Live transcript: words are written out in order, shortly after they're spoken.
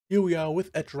Here we are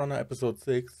with Edgerunner episode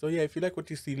 6. So yeah, if you like what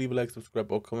you see, leave a like,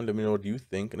 subscribe, or comment, let me know what you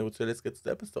think. And I would say let's get to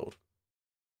the episode.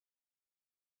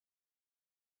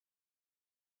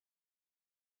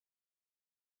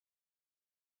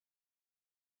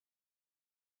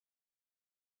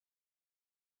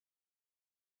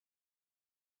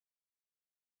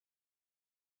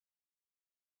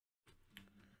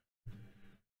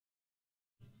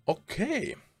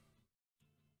 Okay.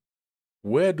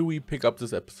 Where do we pick up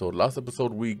this episode? Last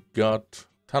episode we got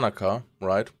Tanaka,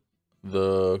 right?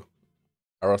 The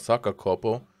Arasaka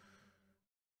Corpo.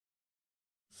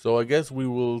 So I guess we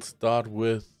will start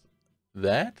with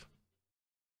that.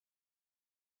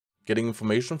 Getting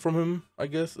information from him, I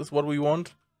guess, is what we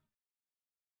want.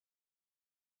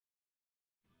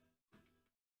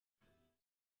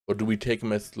 Or do we take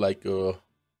him as like a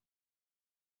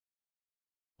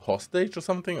hostage or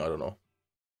something? I don't know.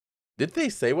 Did they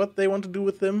say what they want to do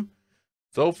with him?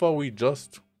 So far we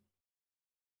just...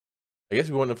 I guess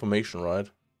we want information, right?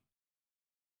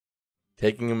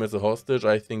 Taking him as a hostage,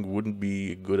 I think, wouldn't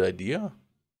be a good idea.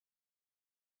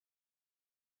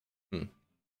 Hmm.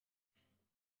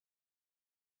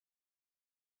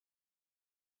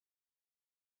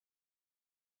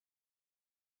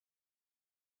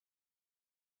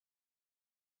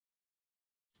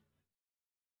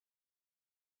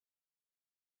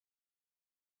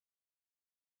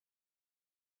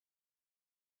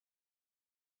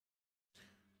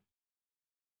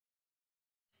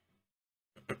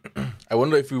 I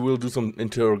wonder if we will do some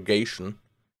interrogation.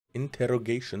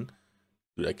 Interrogation?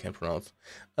 Dude, I can't pronounce.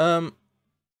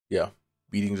 Yeah.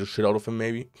 Beating the shit out of him,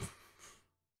 maybe.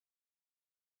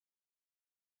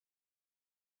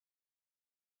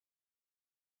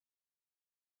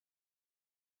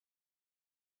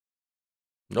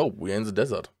 No, we're in the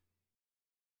desert.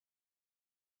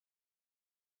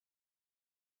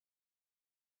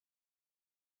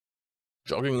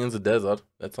 Jogging in the desert?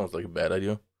 That sounds like a bad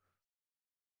idea.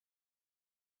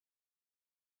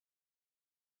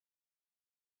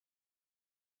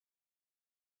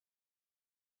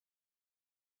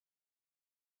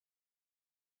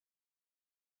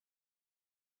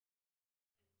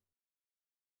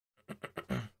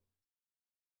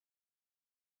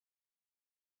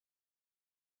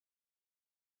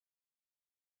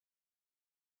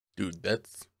 Dude,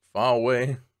 that's far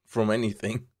away from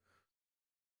anything.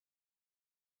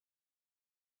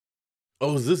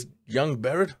 Oh, is this young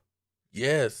Barrett?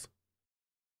 Yes.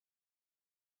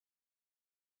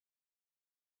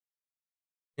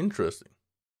 Interesting.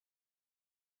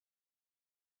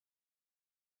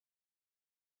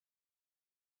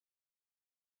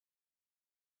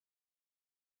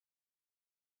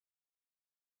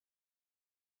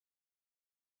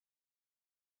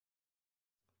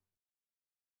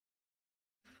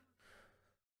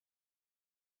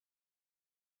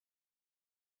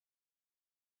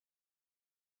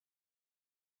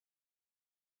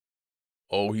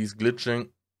 Oh, he's glitching.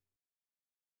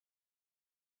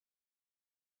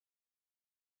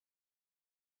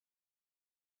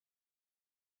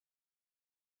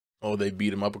 Oh, they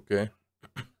beat him up, okay.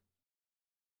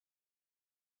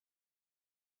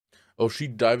 Oh, she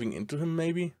diving into him,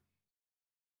 maybe?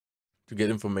 To get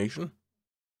information?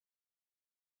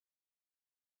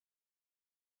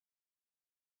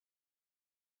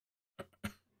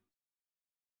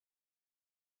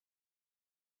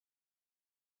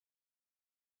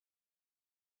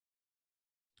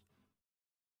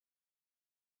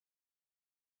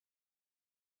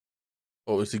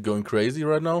 Oh, is he going crazy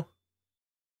right now?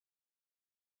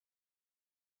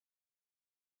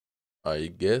 I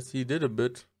guess he did a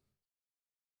bit.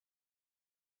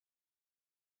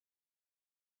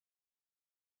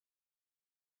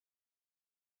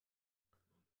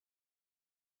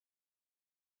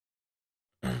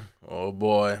 Oh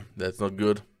boy, that's not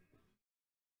good.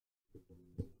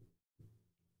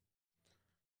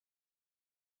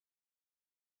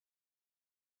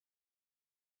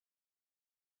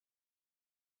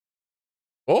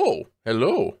 Oh,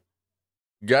 hello.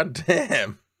 God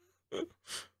damn.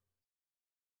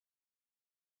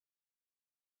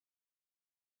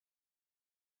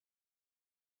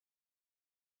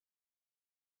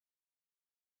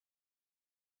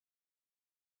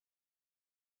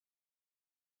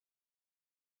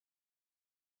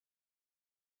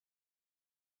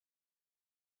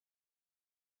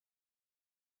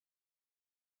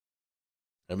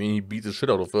 I mean, he beat the shit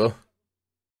out of her.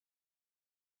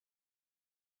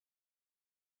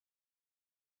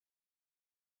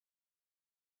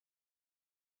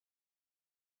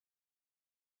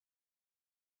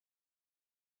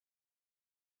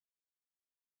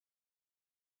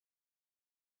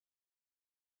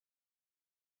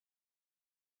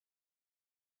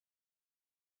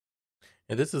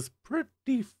 And this is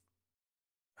pretty.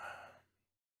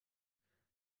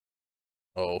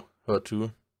 Oh, her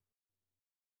too.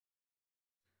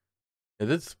 And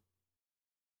it's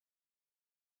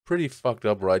pretty fucked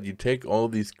up, right? You take all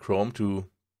these chrome to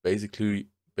basically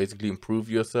improve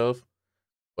yourself,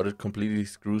 but it completely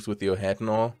screws with your head and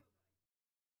all.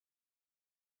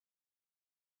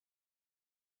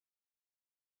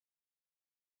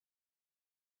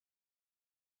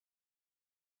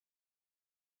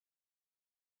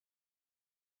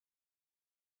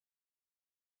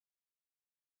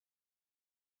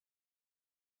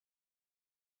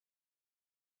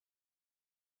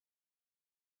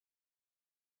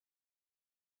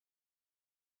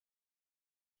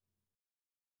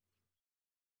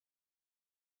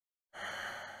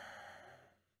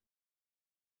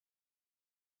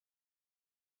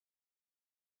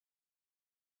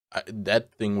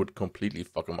 That thing would completely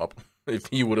fuck him up if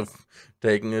he would have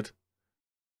taken it.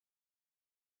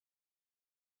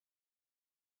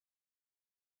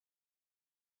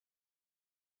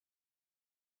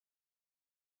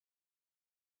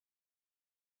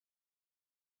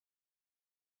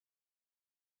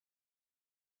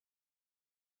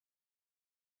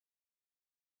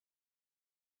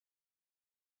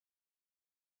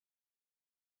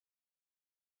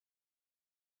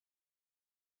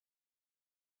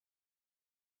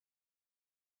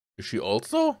 Is she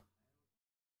also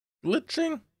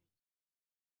glitching?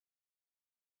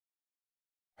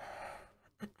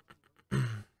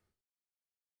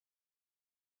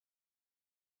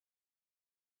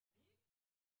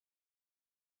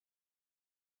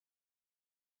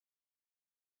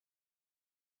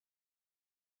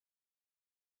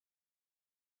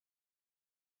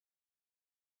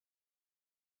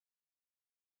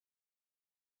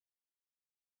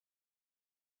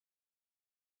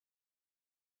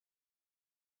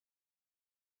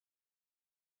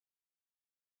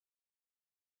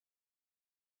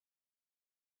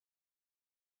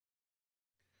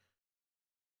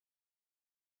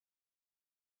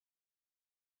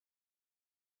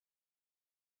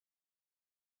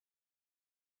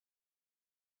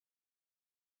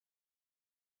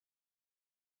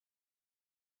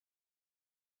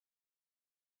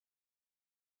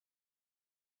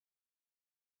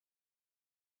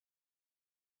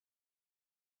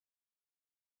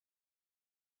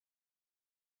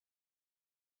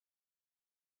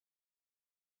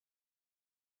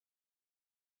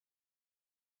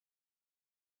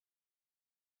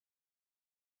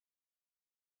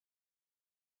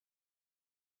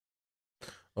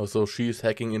 Oh, so she's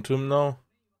hacking into him now?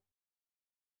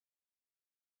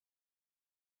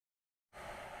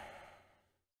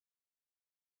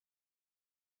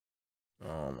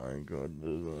 Oh my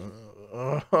goodness.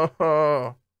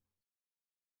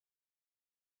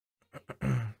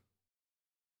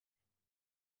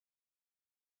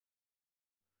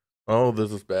 Oh,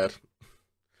 this is bad.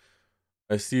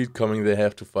 I see it coming. They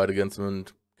have to fight against him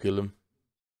and kill him.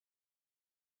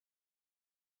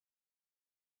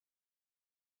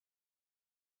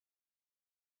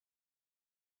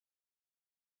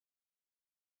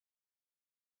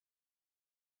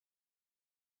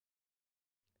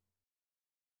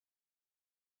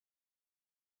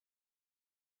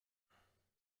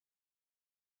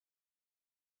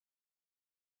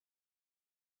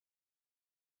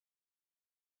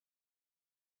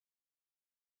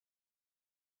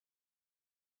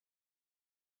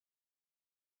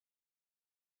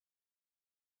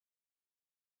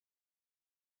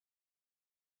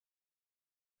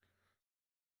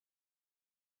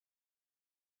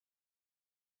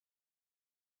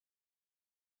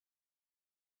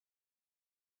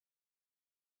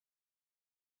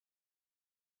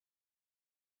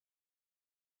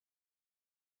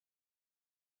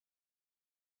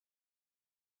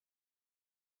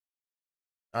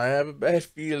 I have a bad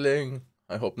feeling.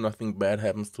 I hope nothing bad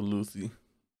happens to Lucy.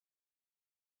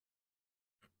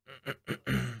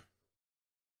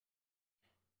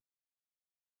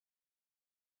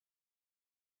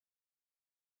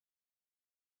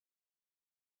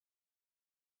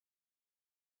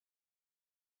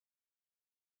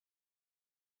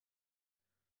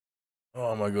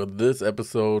 Oh my god, this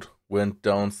episode went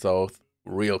down south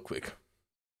real quick.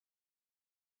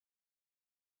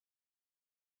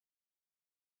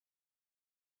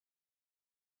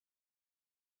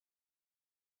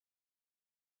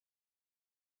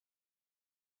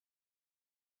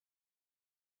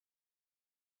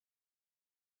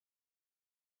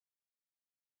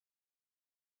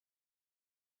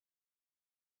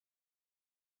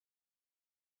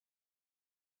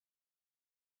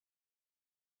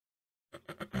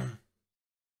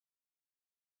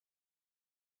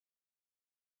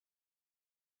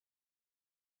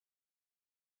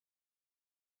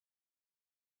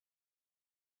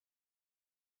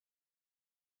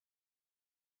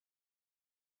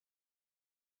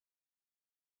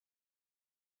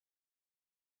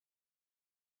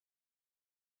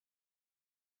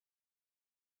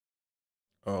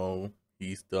 Oh,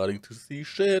 he's starting to see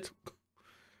shit.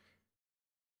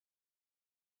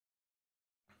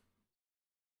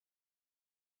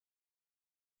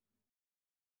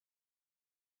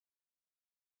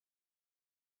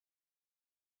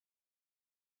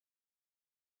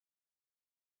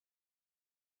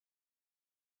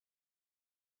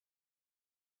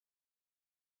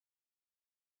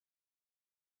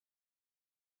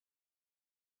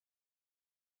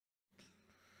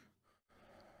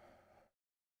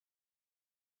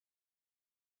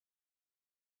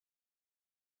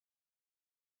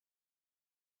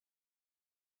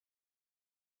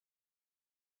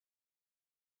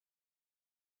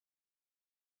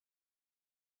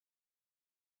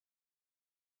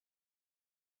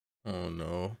 Oh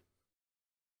no.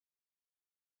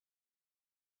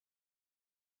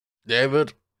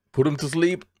 David, put him to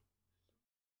sleep.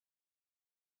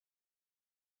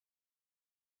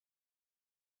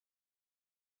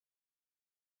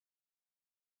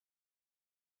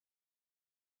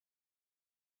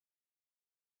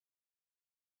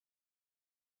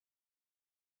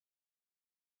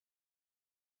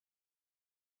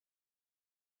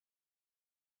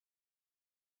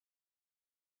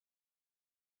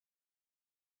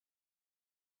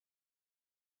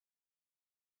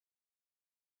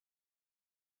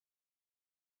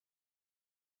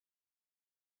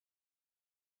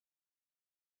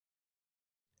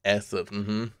 Acid.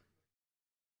 Mm-hmm.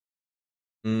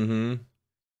 Mm-hmm.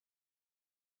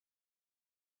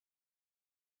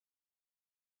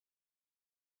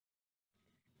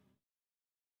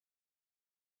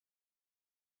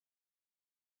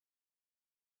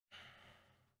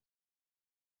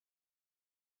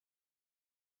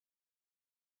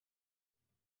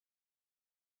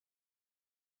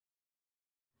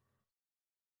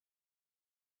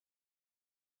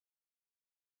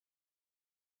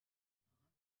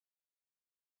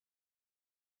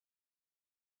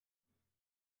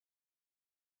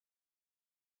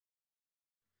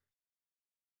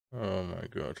 Oh my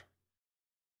god.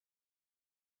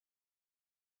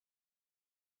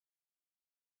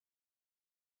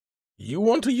 You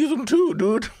want to use them too,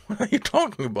 dude? What are you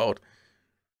talking about?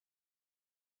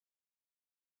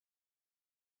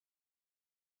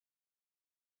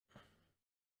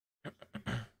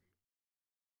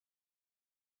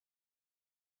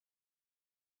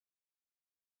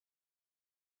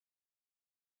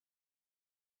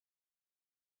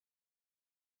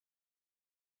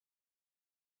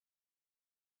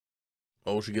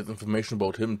 Oh, she gets information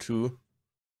about him too.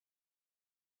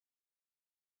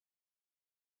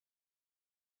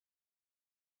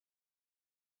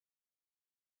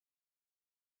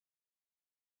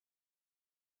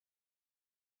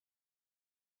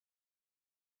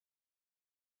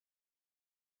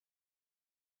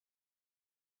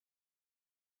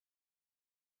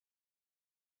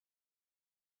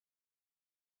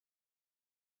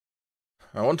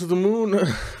 I want to the moon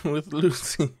with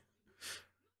Lucy.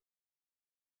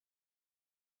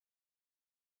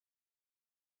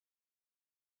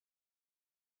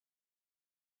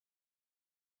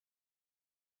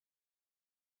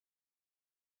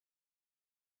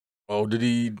 Oh, did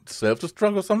he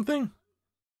self-destruct or something?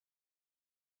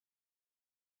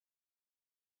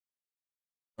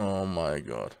 Oh my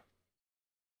god.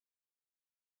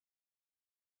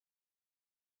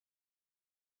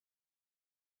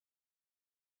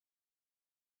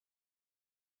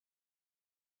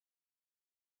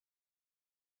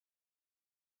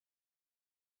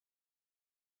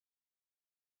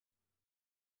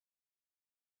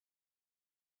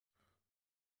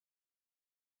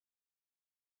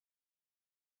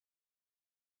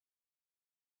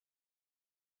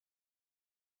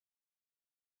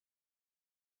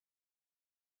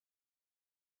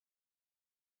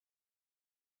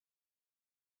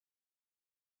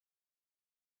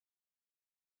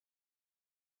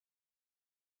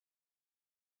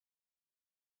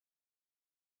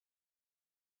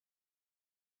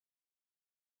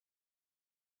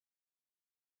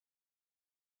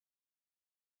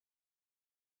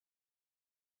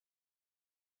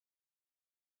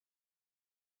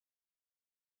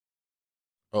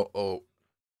 Oh oh.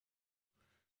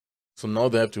 So now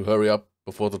they have to hurry up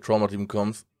before the trauma team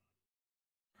comes.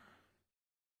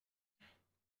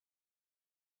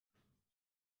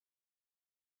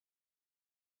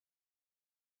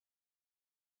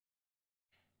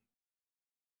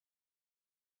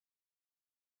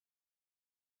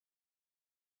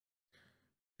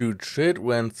 Dude, shit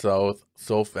went south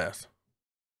so fast.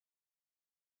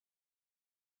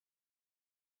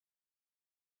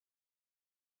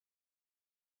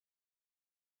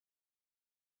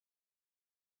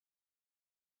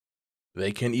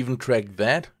 They can even track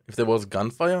that if there was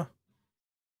gunfire?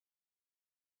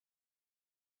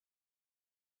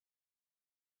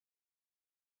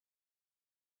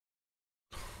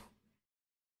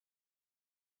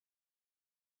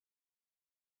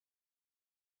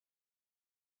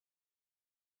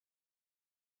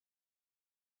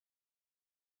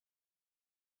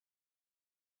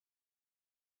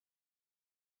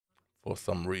 For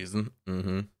some reason.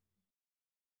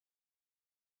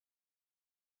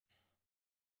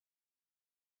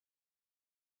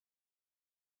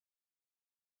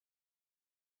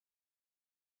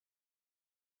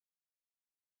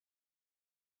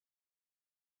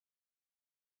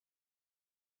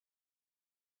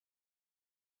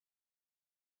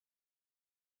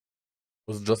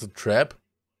 Was it just a trap?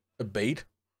 A bait?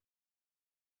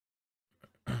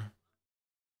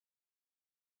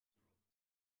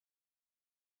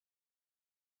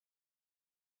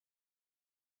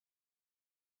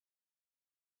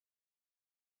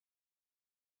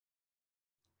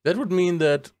 That would mean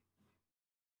that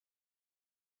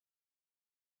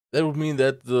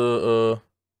the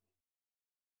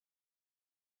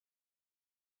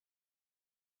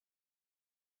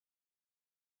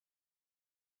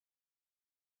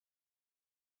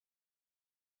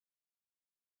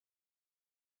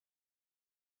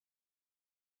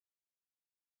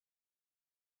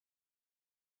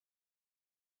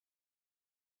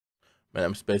man,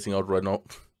 I'm spacing out right now.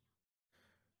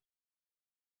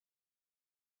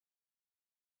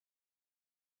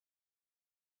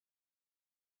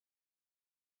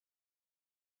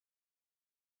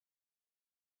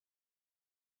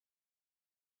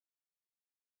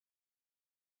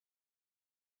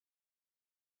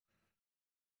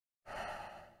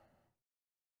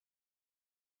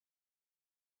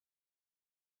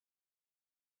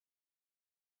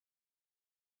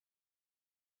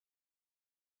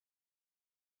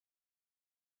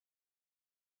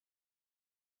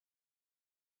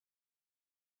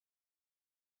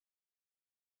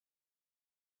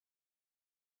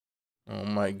 Oh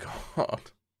my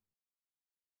god.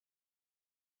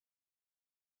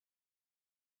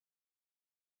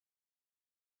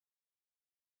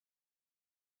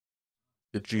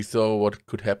 Did she saw what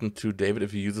could happen to David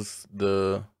if he uses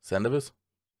the Sandavis?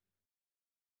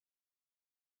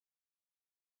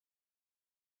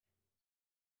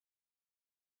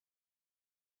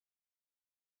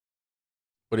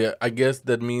 But yeah, I guess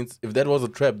that means if that was a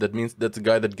trap, that means that's the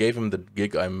guy that gave him the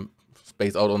gig. I'm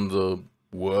spaced out on the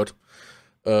word.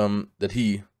 That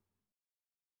he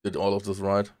did all of this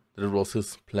right. That it was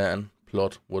his plan,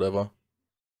 plot, whatever.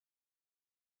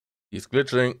 He's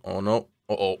glitching. Oh no.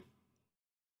 Uh-oh.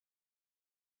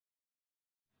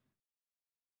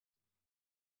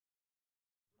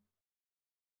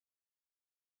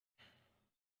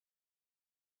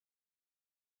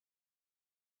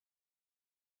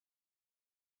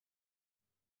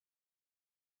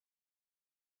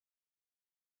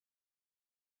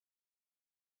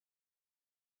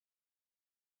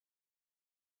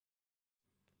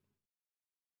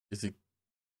 Is he?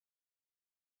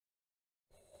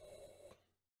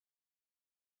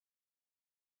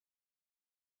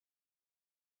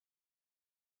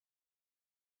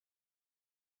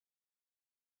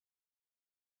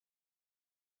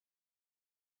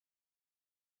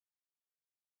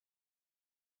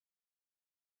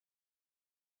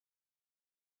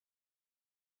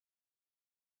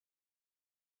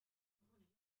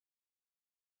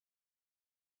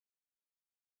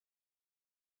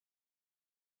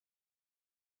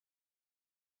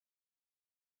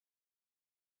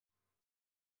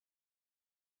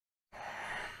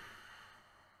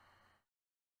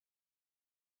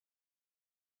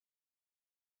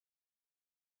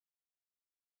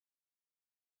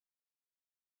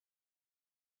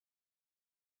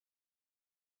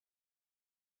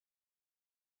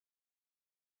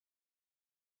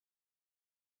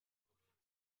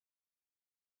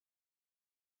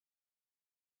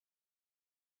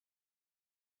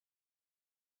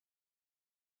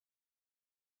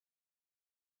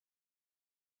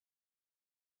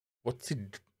 What's he?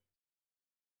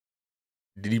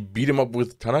 Did he beat him up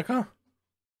with Tanaka?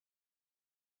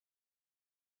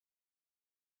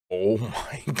 Oh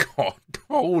my god.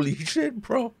 Holy shit,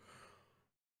 bro.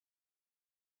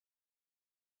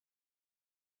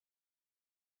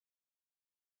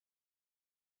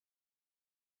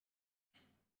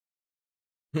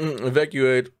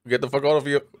 Evacuate. Get the fuck out of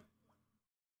here.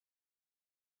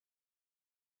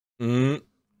 Mm.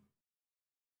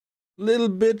 Little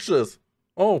bitches.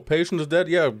 Oh, patient is dead?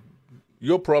 Yeah,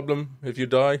 your problem if you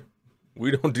die.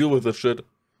 We don't deal with this shit.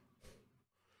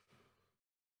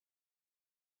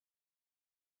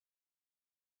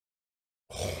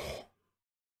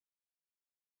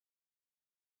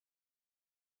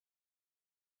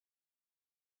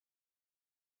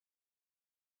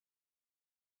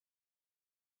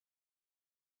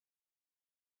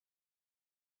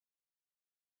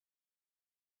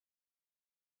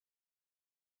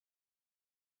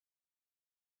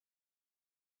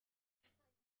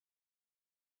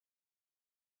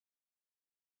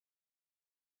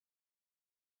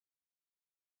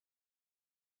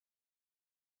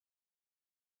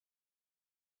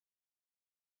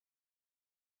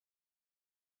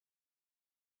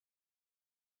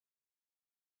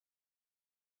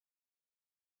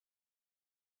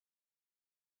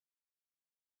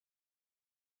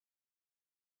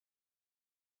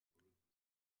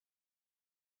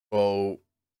 Oh,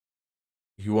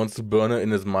 he wants to burn her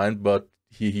in his mind, but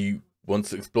he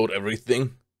wants to explode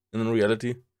everything in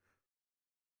reality.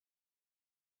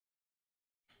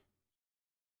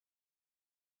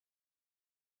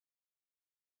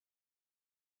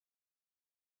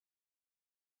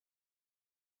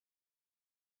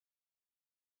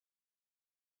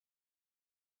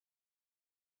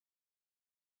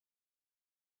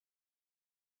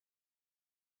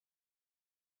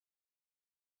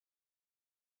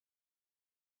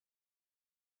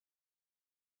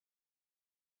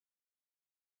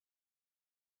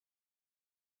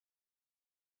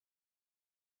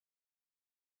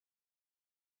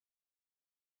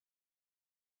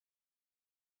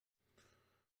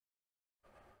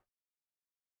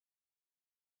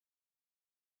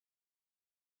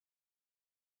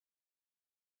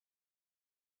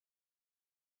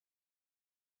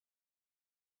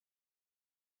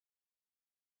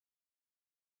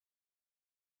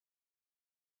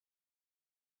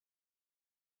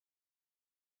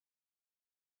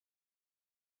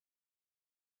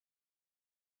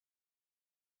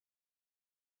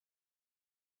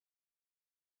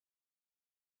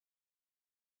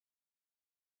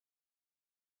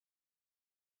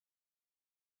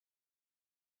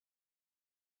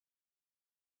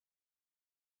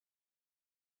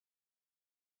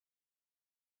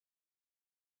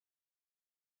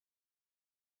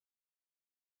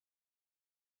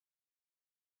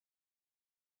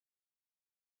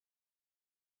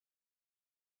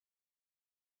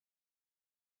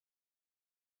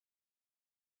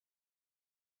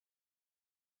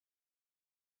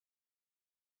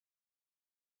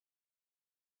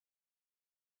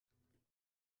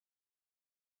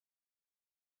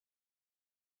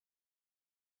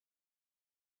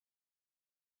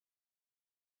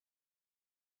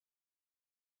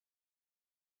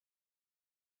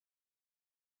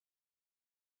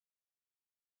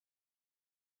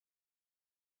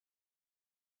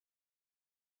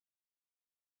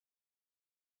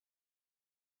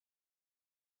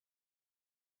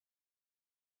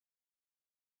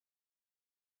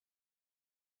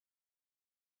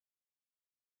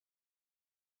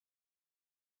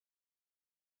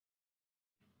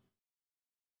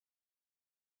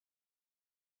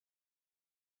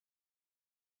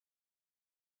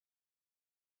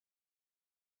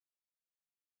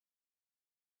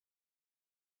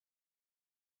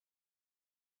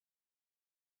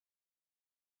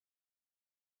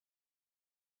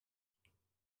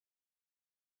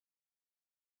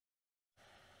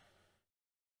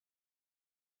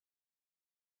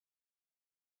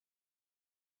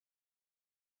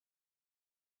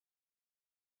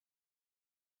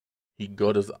 He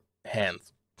got his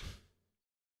hands.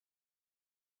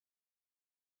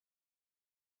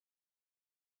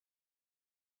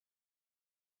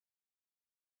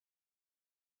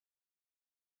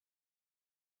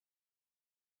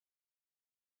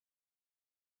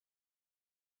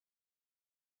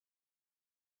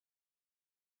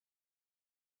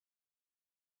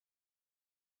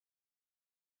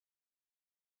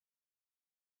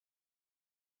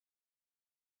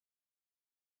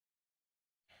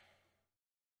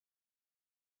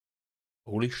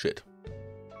 Holy shit.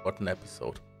 What an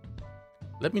episode.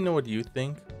 Let me know what you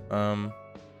think. But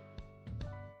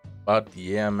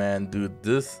yeah, man, dude,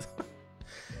 this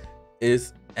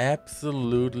is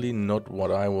absolutely not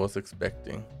what I was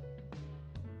expecting.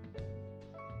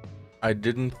 I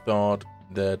didn't thought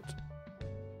that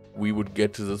we would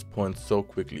get to this point so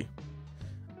quickly.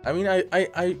 I mean,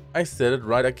 I said it,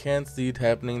 right? I can't see it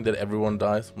happening that everyone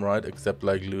dies, right? Except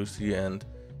like Lucy and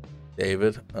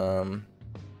David.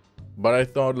 But I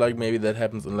thought like maybe that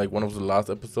happens in like one of the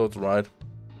last episodes, right?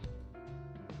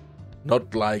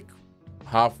 Not like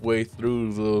halfway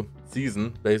through the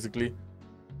season, basically.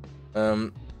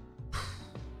 Man,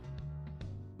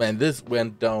 this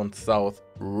went down south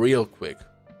real quick.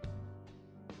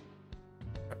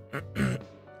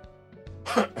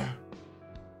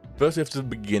 First, you have the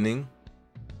beginning,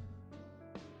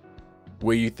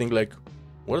 where you think like,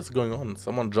 what is going on?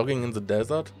 Someone jogging in the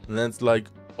desert? And then it's like,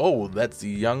 oh, that's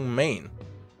young Maine.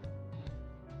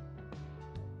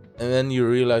 And then you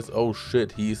realize, oh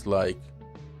shit, he's like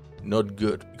not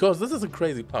good. Because this is a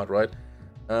crazy part, right?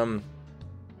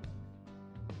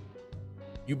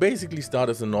 You basically start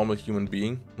as a normal human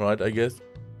being, right, I guess.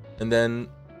 And then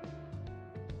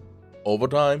over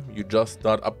time, you just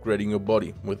start upgrading your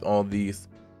body with all these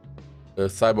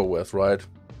cyberwares, right?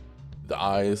 The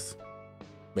eyes,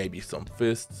 maybe some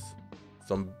fists,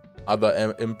 some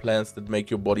other implants that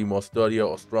make your body more sturdier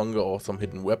or stronger, or some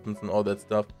hidden weapons and all that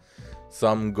stuff.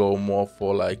 Some go more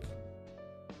for like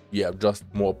yeah, just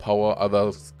more power.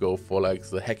 Others go for like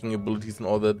the hacking abilities and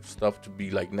all that stuff to be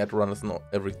like netrunners and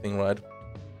everything, right?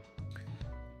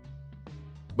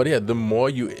 But yeah, the more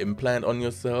you implant on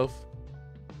yourself,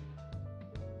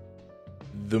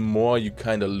 the more you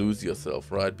kind of lose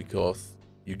yourself, right? Because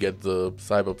you get the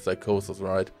cyberpsychosis,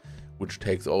 right? Which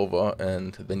takes over,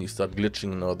 and then you start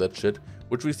glitching and all that shit.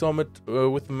 Which we saw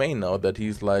with Main now, that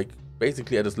he's like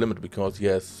basically at his limit because he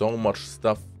has so much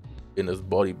stuff in his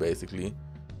body, basically,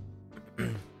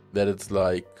 that it's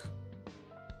like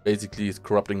basically he's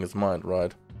corrupting his mind,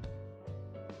 right?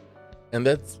 And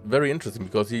that's very interesting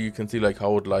because here you can see like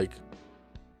how it like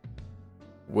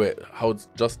how it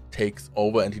just takes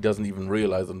over and he doesn't even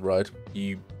realize it, right?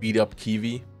 He beat up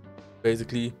Kiwi,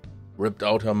 basically ripped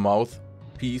out her mouth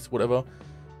piece, whatever,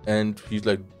 and he's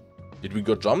like, did we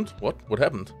got jumped? What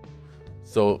happened?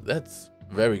 So that's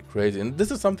very crazy, and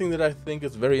this is something that I think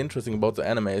is very interesting about the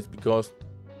anime, is because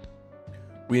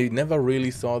we never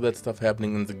really saw that stuff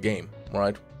happening in the game,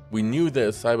 right? We knew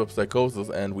there's cyberpsychosis,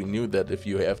 and we knew that if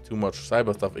you have too much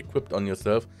cyber stuff equipped on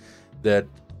yourself, that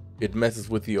it messes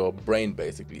with your brain,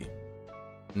 basically,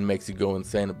 and makes you go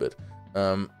insane a bit.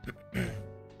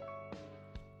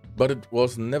 But it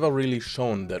was never really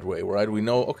shown that way, right? We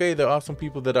know, okay, there are some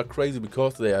people that are crazy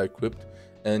because they are equipped,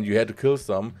 and you had to kill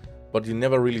some, but you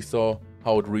never really saw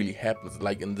how it really happens,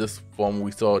 like in this form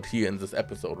we saw it here in this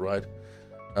episode, right?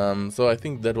 So I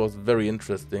think that was very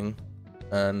interesting,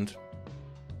 and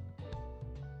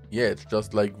yeah, it's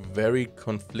just like very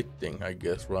conflicting, I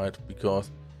guess, right?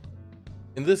 Because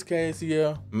in this case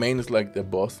here, Main is like their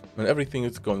boss, and everything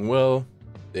is going well.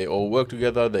 They all work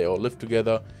together, they all live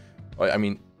together. I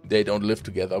mean, they don't live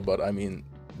together, but I mean,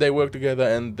 they work together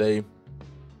and they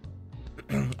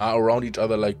are around each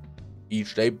other like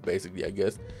each day, basically, I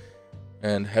guess,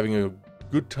 and having a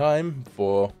good time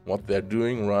for what they're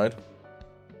doing, right?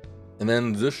 And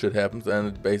then this shit happens, and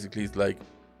it basically is like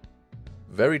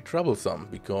very troublesome,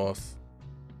 because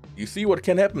you see what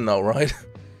can happen now, right?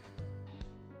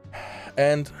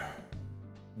 And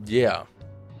yeah,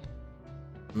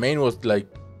 Main was like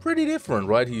pretty different,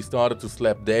 right? He started to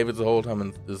slap David the whole time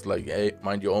and is like, hey,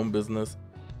 mind your own business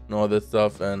and all that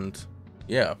stuff. And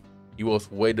yeah, he was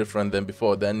way different than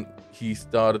before. Then he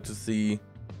started to see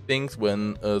things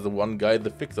when the one guy,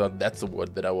 the fixer, that's the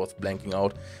word that I was blanking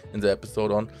out in the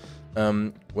episode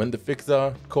on. When the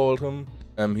fixer called him,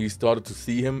 he started to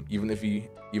see him,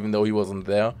 even though he wasn't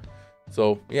there.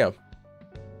 So yeah,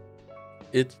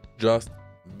 it's just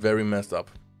very messed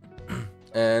up.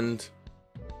 And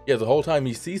yeah, the whole time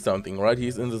he sees something, right?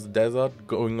 He's in this desert,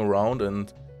 going around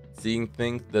and seeing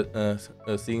things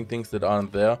that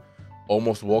aren't there.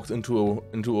 Almost walks into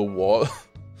a wall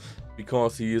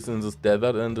because he is in this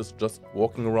desert and is just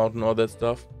walking around and all that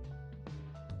stuff.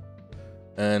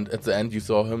 And at the end, you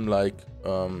saw him like,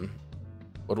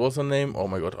 what was her name? Oh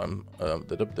my god,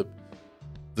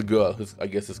 the girl, I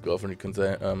guess his girlfriend, you can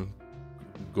say,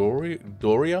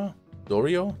 Doria.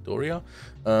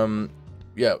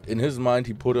 Yeah, in his mind,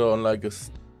 he put her on like a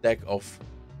stack of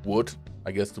wood,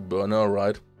 I guess, to burn her,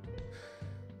 right?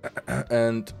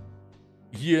 And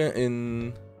here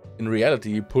in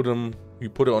reality, he put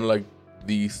her on like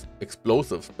these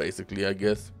explosives, basically, I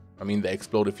guess. I mean, they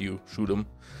explode if you shoot them.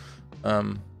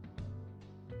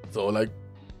 So like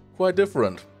quite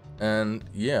different. And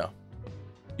yeah,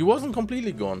 he wasn't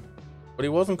completely gone, but he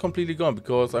wasn't completely gone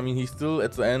because, I mean, he still,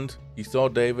 at the end, he saw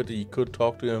David, he could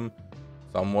talk to him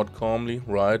somewhat calmly,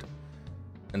 right?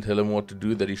 And tell him what to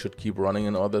do, that he should keep running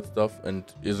and all that stuff, and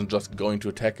isn't just going to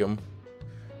attack him.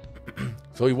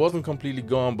 So he wasn't completely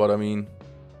gone, but I mean,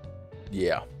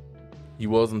 yeah, he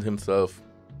wasn't himself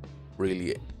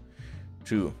really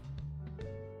too.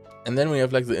 And then we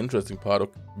have like the interesting part of,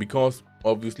 because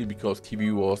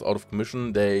Kiwi was out of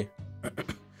commission, they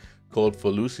called for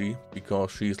Lucy,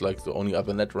 because she's like the only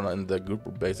other netrunner in the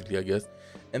group, basically, I guess.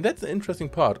 And that's the interesting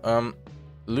part.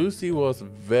 Lucy was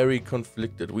very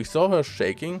conflicted. We saw her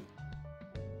shaking,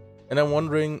 and I'm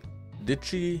wondering, did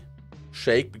she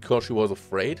shake because she was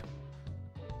afraid?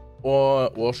 Or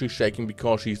was she shaking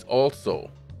because she's also,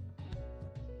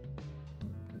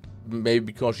 maybe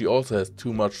because she also has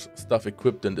too much stuff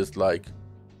equipped and is like,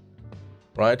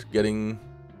 right, getting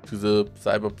to the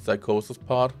cyberpsychosis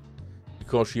part,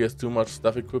 because she has too much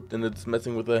stuff equipped and it's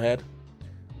messing with her head?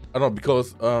 I don't know,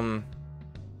 because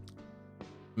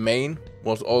Main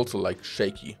was also like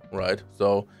shaky, right?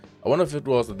 So I wonder if it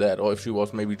was that, or if she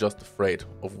was maybe just afraid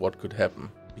of what could happen,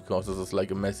 because this is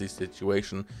like a messy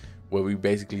situation where we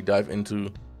basically dive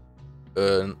into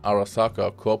an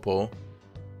Arasaka corpo,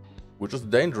 which is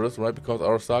dangerous, right? Because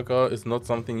Arasaka is not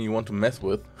something you want to mess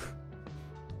with.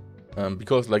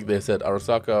 Because like they said,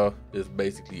 Arasaka is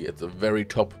basically at the very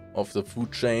top of the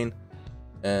food chain,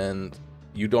 and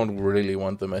you don't really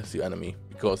want them as your enemy,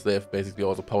 because they have basically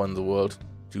all the power in the world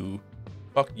to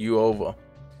fuck you over.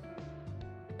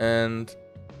 And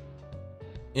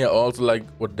yeah, also like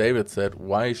what David said,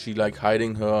 why is she like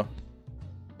hiding her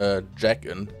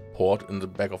jack-in port in the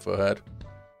back of her head?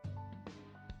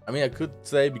 I mean, I could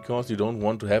say because you don't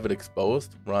want to have it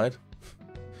exposed, right?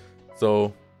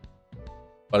 So,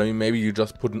 but I mean, maybe you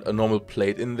just put a normal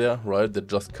plate in there, right, that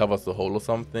just covers the hole or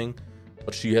something.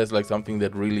 But she has like something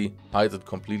that really hides it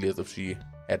completely, as if she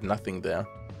had nothing there.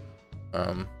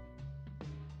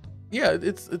 Yeah,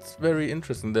 it's very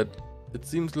interesting that it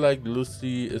seems like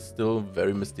Lucy is still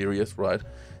very mysterious, right?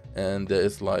 And there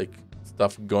is like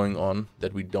stuff going on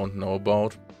that we don't know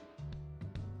about.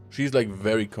 She's like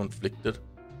very conflicted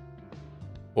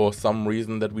for some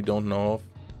reason that we don't know of.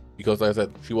 Because like I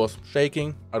said, she was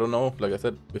shaking. I don't know, like I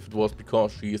said, if it was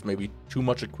because she is maybe too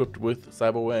much equipped with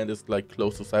cyberware and is like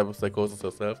close to cyberpsychosis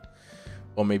herself.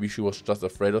 Or maybe she was just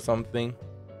afraid or something.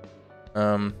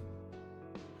 And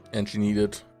she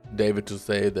needed David to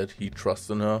say that he trusts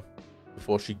in her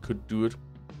before she could do it.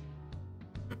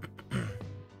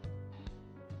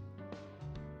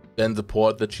 Then the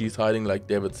port that she's hiding, like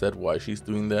David said, why she's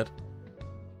doing that,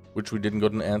 which we didn't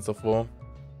get an answer for.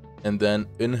 And then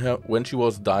in her, when she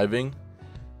was diving,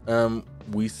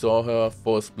 we saw her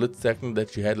for a split second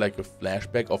that she had like a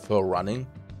flashback of her running.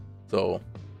 So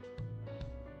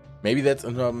maybe that's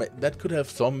in her, that could have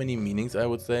so many meanings, I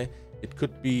would say. It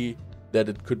could be that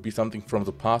it could be something from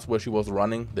the past where she was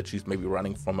running, that she's maybe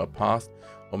running from her past,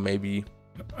 or maybe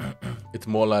it's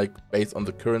more like based on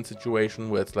the current situation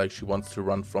where it's like she wants to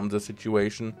run from the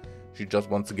situation. She just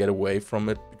wants to get away from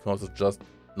it because it's just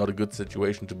not a good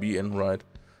situation to be in, right?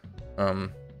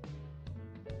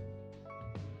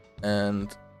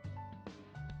 And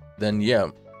then yeah,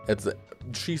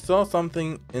 she saw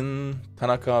something in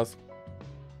Tanaka's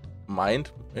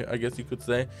mind, I guess you could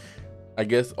say. I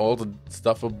guess all the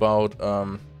stuff about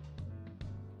the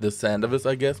Sandovis,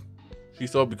 I guess she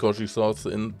saw, because she saw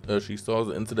the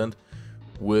incident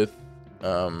with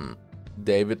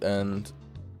David and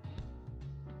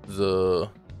the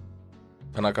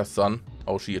Tanaka's son,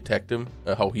 how he attacked him.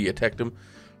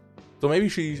 So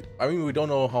maybe I mean, we don't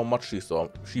know how much she saw.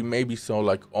 She maybe saw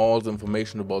like all the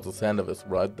information about the Sandovis,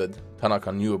 right, that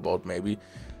Tanaka knew about maybe.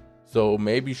 So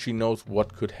maybe she knows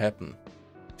what could happen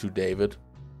to David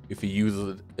if he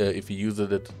uses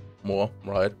it more,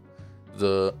 right?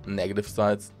 The negative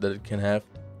sides that it can have.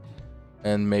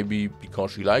 And maybe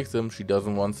because she likes him, she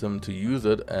doesn't want him to use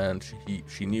it, and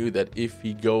she knew that if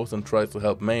he goes and tries to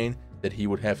help Maine, that he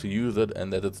would have to use it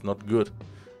and that it's not good.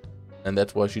 And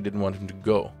that's why she didn't want him to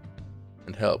go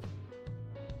and help.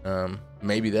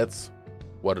 Maybe that's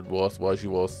what it was, why she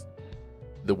was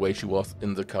the way she was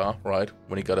in the car, right,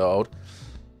 when he got her out.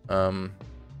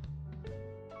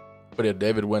 But yeah,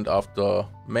 David went after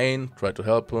Maine, tried to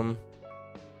help him,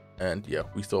 and yeah,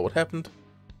 we saw what happened.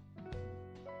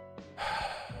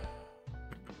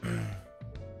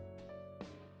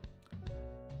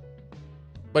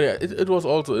 But yeah, it was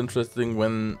also interesting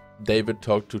when David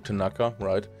talked to Tanaka,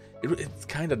 right? It's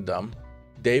kind of dumb.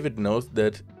 David knows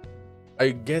that, I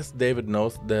guess David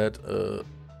knows that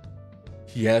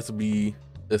he has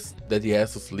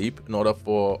to sleep in order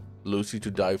for Lucy to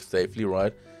dive safely,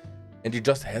 right? And he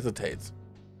just hesitates.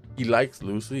 He likes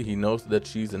Lucy. He knows that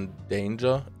she's in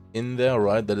danger in there,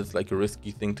 right? That it's like a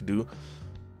risky thing to do.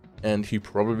 And he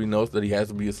probably knows that he has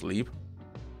to be asleep.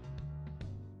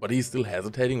 But he's still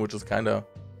hesitating, which is kind of,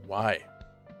 why?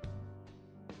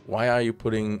 Why are you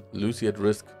putting Lucy at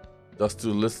risk just to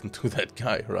listen to that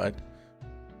guy, right?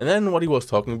 And then what he was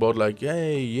talking about, like,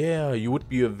 hey, yeah, you would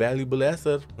be a valuable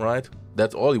asset, right?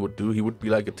 That's all he would do. He would be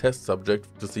like a test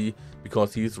subject to see,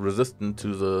 because he's resistant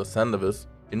to the Sandovis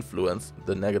influence,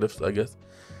 the negatives, I guess,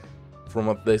 from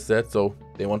what they said. So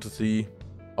they want to see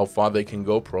how far they can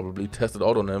go, probably test it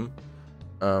out on him.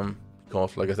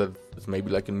 Because, like I said, it's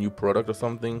maybe like a new product or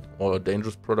something, or a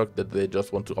dangerous product that they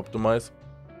just want to optimize.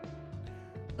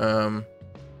 And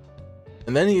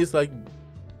then he's like,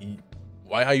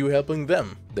 why are you helping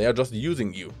them? They are just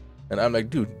using you. And I'm like,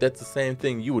 dude, that's the same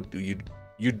thing you would do.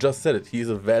 You just said it. He's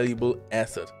a valuable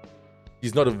asset.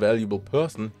 He's not a valuable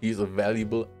person. He's a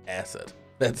valuable asset.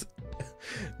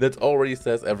 That already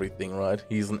says everything, right?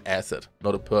 He's an asset,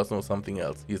 not a person or something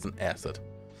else. He's an asset.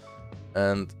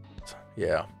 And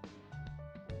yeah.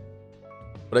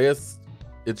 But I guess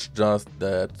it's just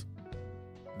that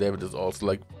David is also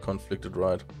like conflicted,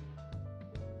 right?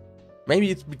 Maybe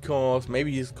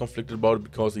he's conflicted about it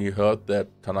because he heard that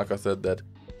Tanaka said that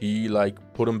he like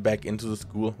put him back into the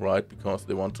school, right? Because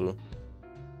they want to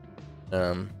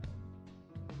him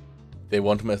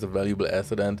as a valuable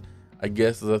asset. And I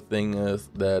guess the thing is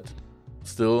that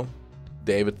still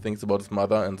David thinks about his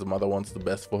mother, and the mother wants the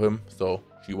best for him, so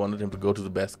she wanted him to go to the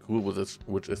best school,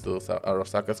 which is the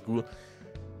Arasaka school,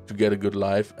 to get a good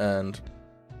life. And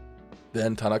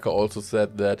then Tanaka also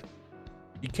said that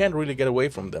you can't really get away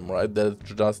from them, right? That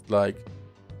it's just like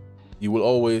you will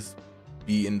always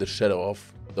be in the shadow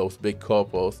of those big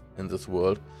corpos in this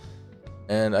world.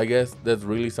 And I guess that's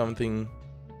really something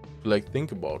to like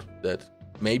think about, that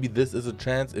maybe this is a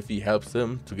chance, if he helps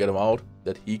him to get him out,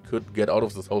 that he could get out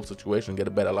of this whole situation, get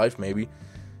a better life maybe,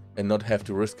 and not have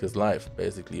to risk his life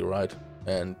basically, right?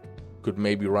 And could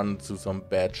maybe run into some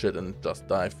bad shit and just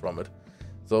die from it.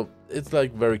 So it's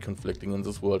like very conflicting in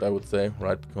this world, I would say,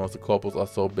 right? Because the corpos are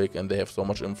so big and they have so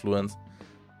much influence.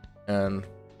 And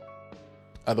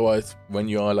otherwise, when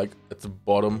you are like at the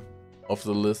bottom of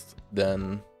the list,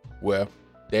 then where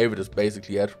David is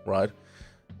basically at, right?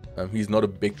 He's not a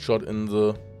big shot in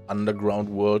the underground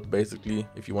world, basically,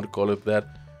 if you want to call it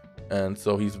that. And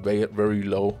so he's very, very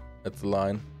low at the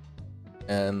line.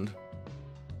 And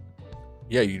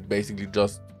yeah, you basically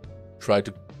just try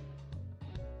to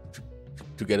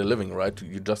get a living, right?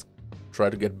 You just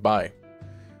try to get by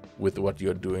with what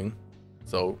you're doing.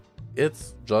 So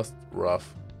it's just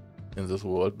rough in this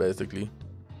world, basically.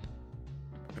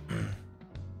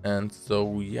 And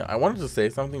so yeah, I wanted to say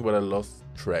something, but I lost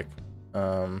track.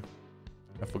 I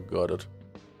forgot it.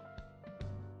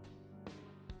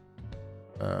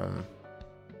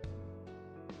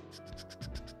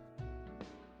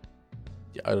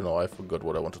 Yeah, I don't know. I forgot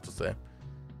what I wanted to say.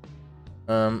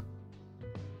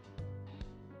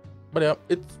 But yeah,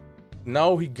 it's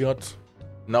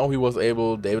David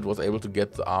was able to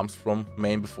get the arms from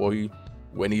Maine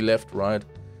when he left, right?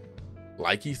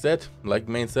 Like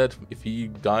Maine said, if he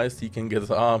dies, he can get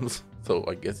his arms. So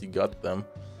I guess he got them.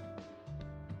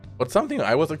 But something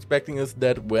I was expecting is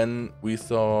that when we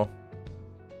saw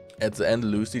at the end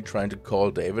Lucy trying to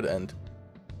call David and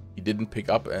he didn't pick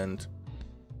up and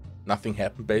nothing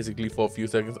happened basically for a few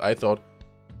seconds, I thought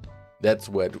that's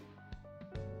where it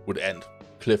would end.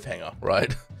 Cliffhanger,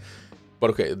 right? But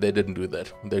okay, they didn't do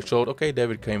that. They showed, okay,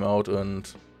 David came out and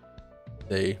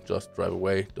they just drive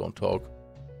away, don't talk.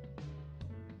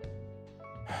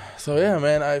 So yeah,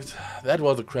 man, that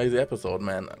was a crazy episode,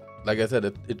 man. Like I said,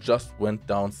 it just went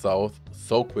down south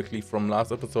so quickly from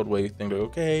last episode, where you think like,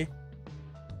 okay,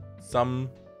 some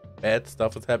bad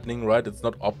stuff is happening, right? It's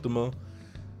not optimal.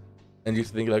 And you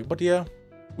think like, but yeah,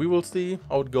 we will see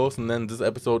how it goes. And then this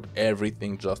episode,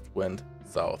 everything just went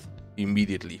south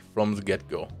immediately from the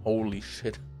get-go. Holy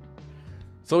shit.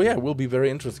 So yeah, it will be very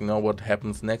interesting now what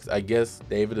happens next. I guess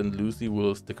David and Lucy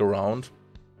will stick around.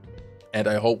 And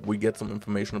I hope we get some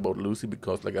information about Lucy,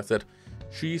 because like I said,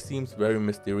 she seems very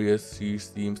mysterious. She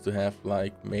seems to have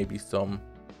like maybe some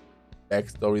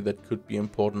backstory that could be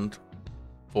important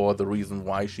for the reason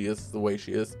why she is the way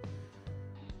she is.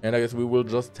 And I guess we will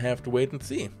just have to wait and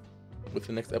see with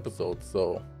the next episode.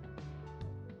 So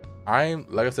I'm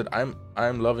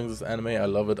loving this anime. I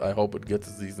love it. I hope it gets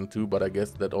a season 2, but I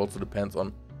guess that also depends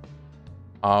on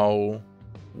how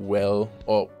well,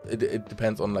 or it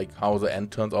depends on like how the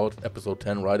end turns out, episode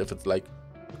 10, right? If it's like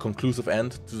a conclusive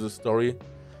end to the story,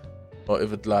 or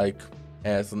if it like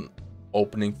has an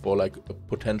opening for like a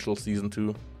potential season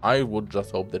 2. I would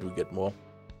just hope that we get more,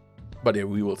 but yeah,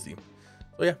 we will see.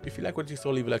 So yeah, if you like what you saw,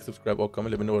 leave a like, subscribe, or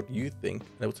comment. Let me know what you think.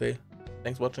 And I would say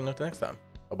thanks for watching. Until next time,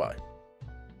 bye bye.